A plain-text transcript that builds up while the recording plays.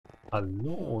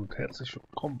Hallo und herzlich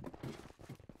willkommen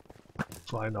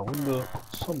zu einer Runde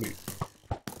Zombie.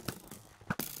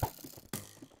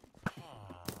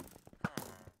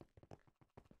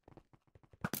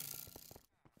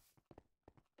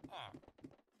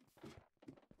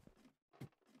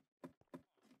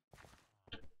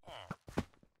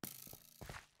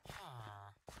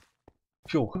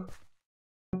 Jo.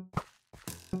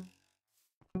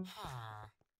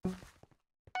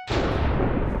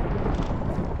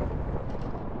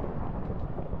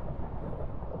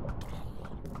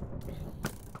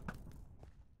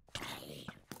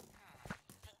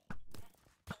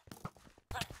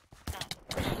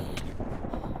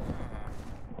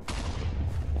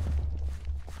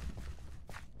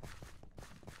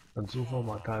 Dann suchen wir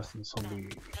mal, da ist ein Zombie.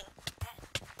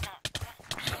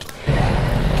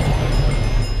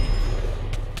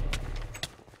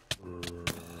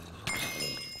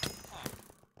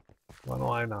 War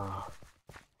nur einer.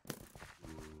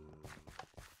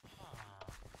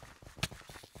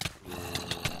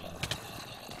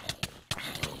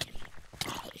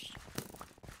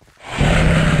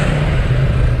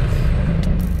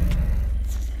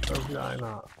 Da ist wieder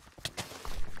einer.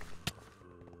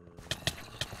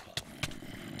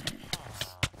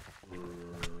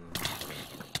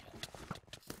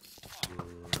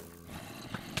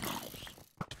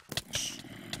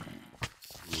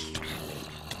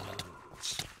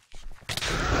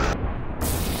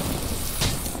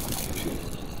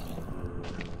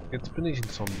 Jetzt bin ich ein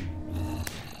Zombie.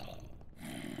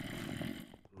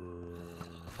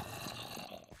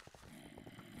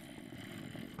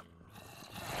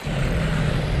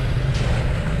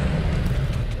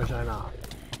 Da ist einer.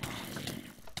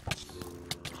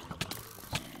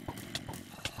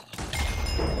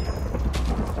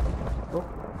 So.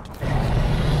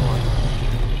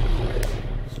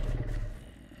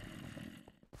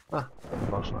 Ah,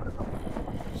 da war schon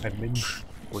einer. Ein Mensch.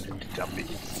 Wo sind die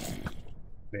Zombies?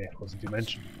 Nee, wo sind die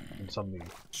Menschen? Ein Zombie.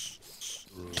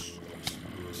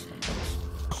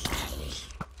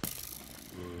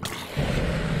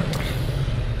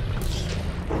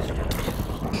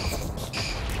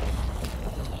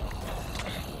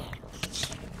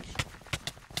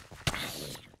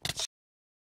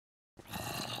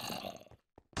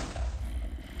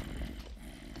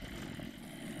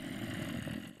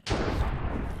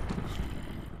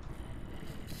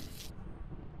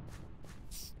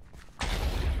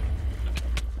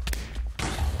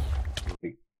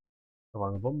 Da war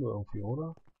eine Bombe irgendwie,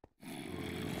 oder?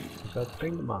 Der hat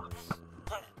Peng gemacht.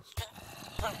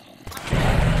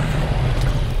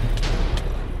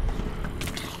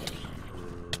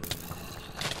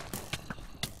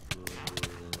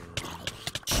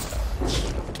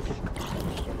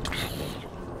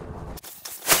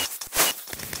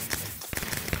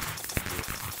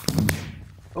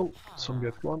 Oh, Zombie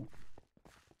hat gewonnen.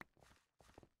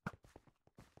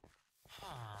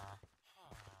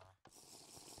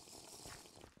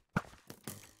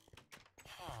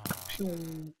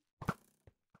 Piu.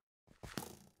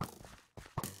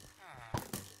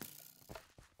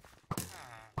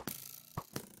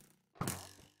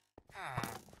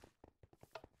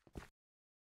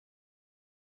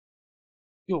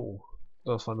 Jo,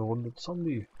 das war eine Runde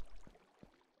Zombie.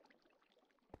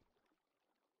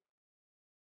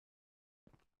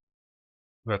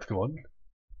 Wer hat gewonnen?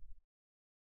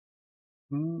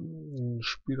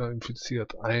 Spieler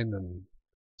infiziert einen.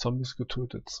 Zombies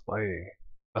getötet 2.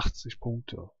 80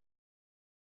 Punkte.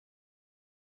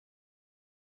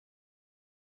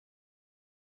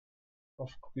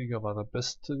 Kopfkrieger war der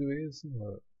Beste gewesen,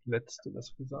 oder Letzte,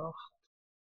 das gesagt.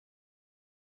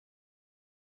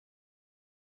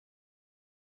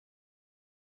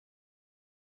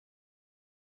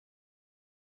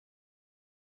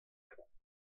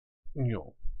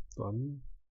 Jo, dann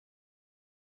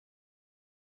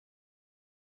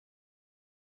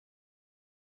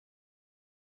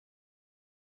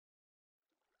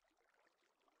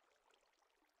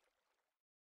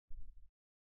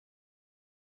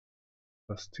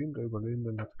das Team der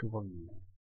Überlebenden hat gewonnen.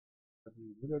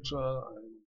 Die Villager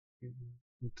ein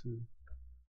Mittel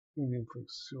gegen die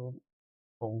Infektion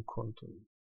bauen konnten.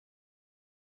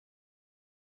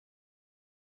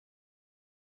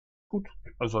 Gut,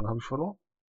 also dann habe ich verloren.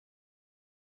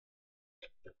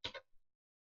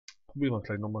 Probieren wir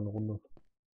gleich nochmal eine Runde.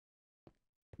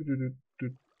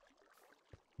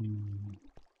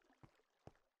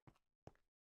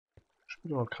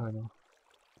 Spielt aber keiner.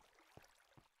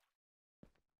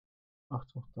 Ach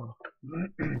doch, da.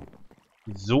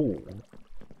 So.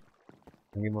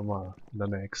 Dann gehen wir mal in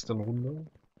eine externe Runde.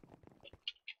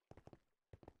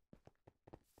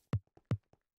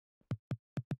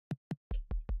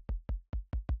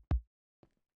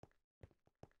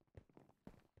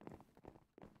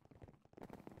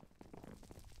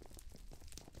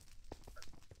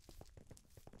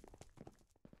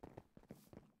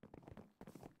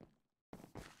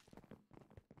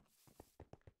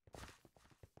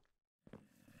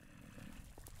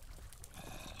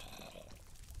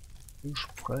 Ich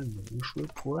brenne, ich will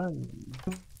brennen.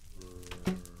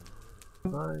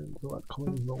 Nein, so weit kommen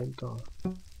wir nicht mehr runter.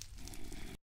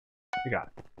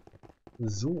 Egal.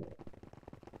 So.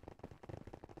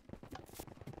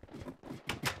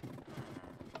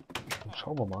 Dann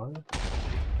schauen wir mal.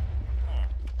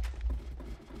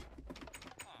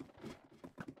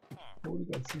 Wo die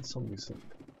ganzen Zombies sind.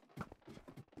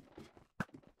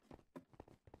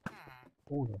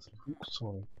 Oh, das ist ein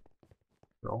Flugzeug.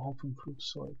 Ich bin auch auf dem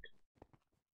Flugzeug.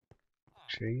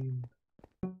 Chain.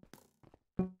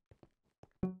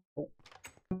 Oh.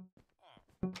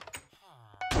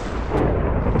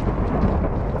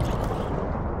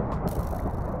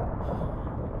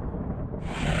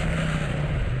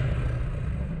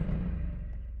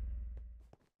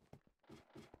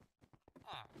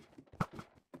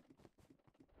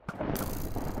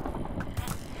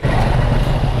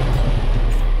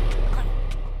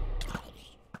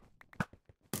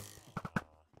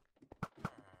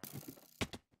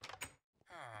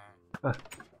 Ah.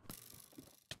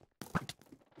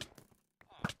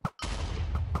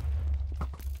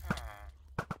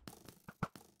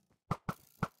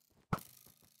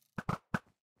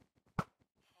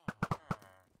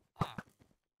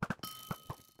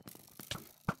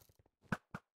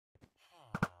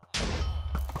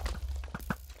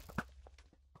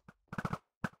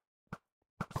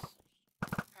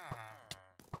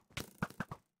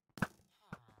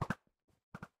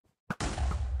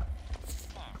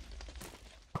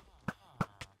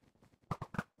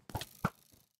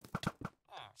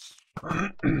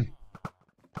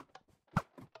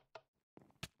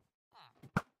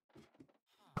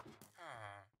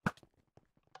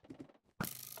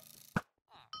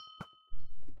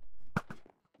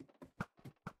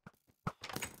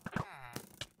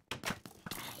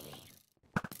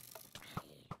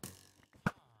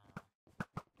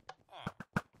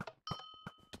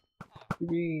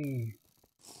 Wie?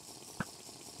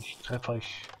 Ich treffe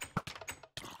euch.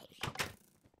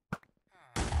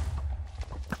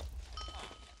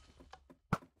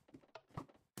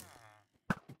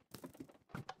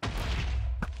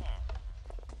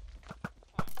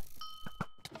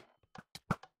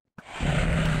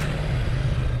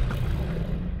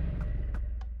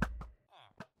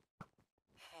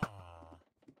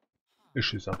 Ich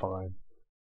schieße einfach rein.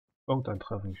 Irgendein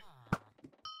treffe ich.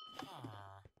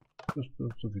 Das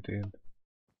ist so wie den.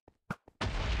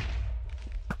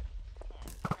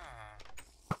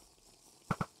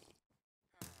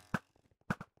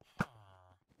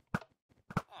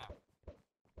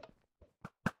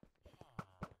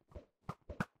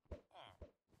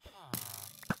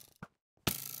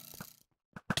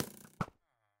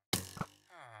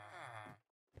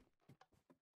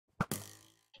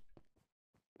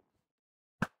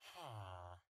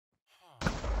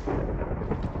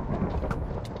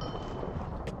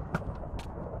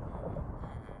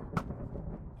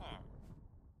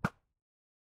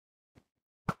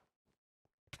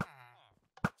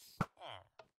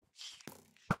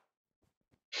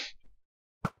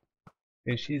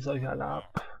 Ich schieße euch alle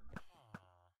ab.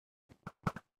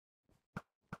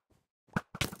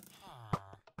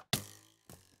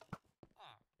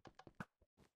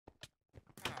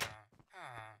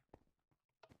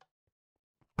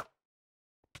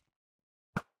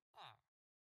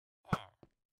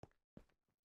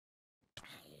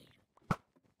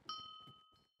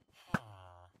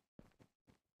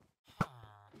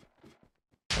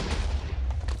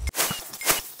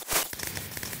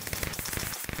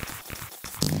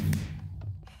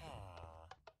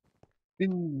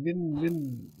 Win, win,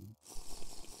 win.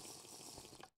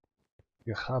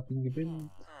 Wir haben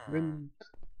gewinnt. Wind.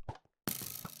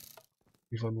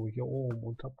 Ich war nur hier oben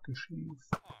und hab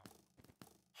geschießt.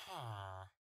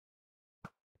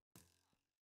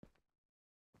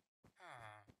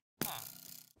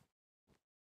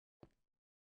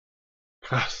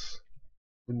 Krass.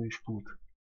 Finde ich gut.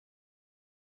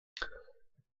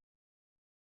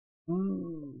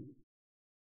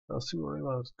 Das Überleben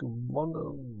hat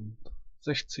gewonnen.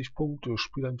 60 Punkte,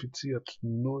 Spieler infiziert,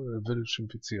 0 Village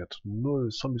infiziert, 0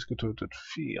 Zombies getötet,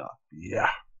 4. Ja.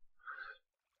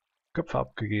 Köpfe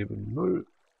abgegeben, 0.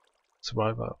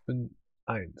 Survivor bin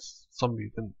 1. Zombie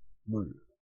bin 0.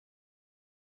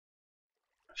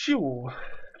 Tschiu.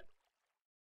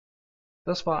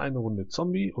 Das war eine Runde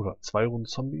Zombie oder 2 Runden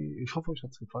Zombie. Ich hoffe, euch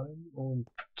hat es gefallen und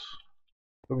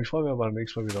würde mich freuen, wenn ihr beim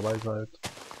nächsten Mal wieder dabei seid.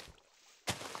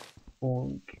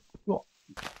 Und ja,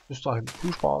 bis dahin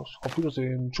viel Spaß, auf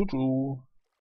Wiedersehen, tschüss.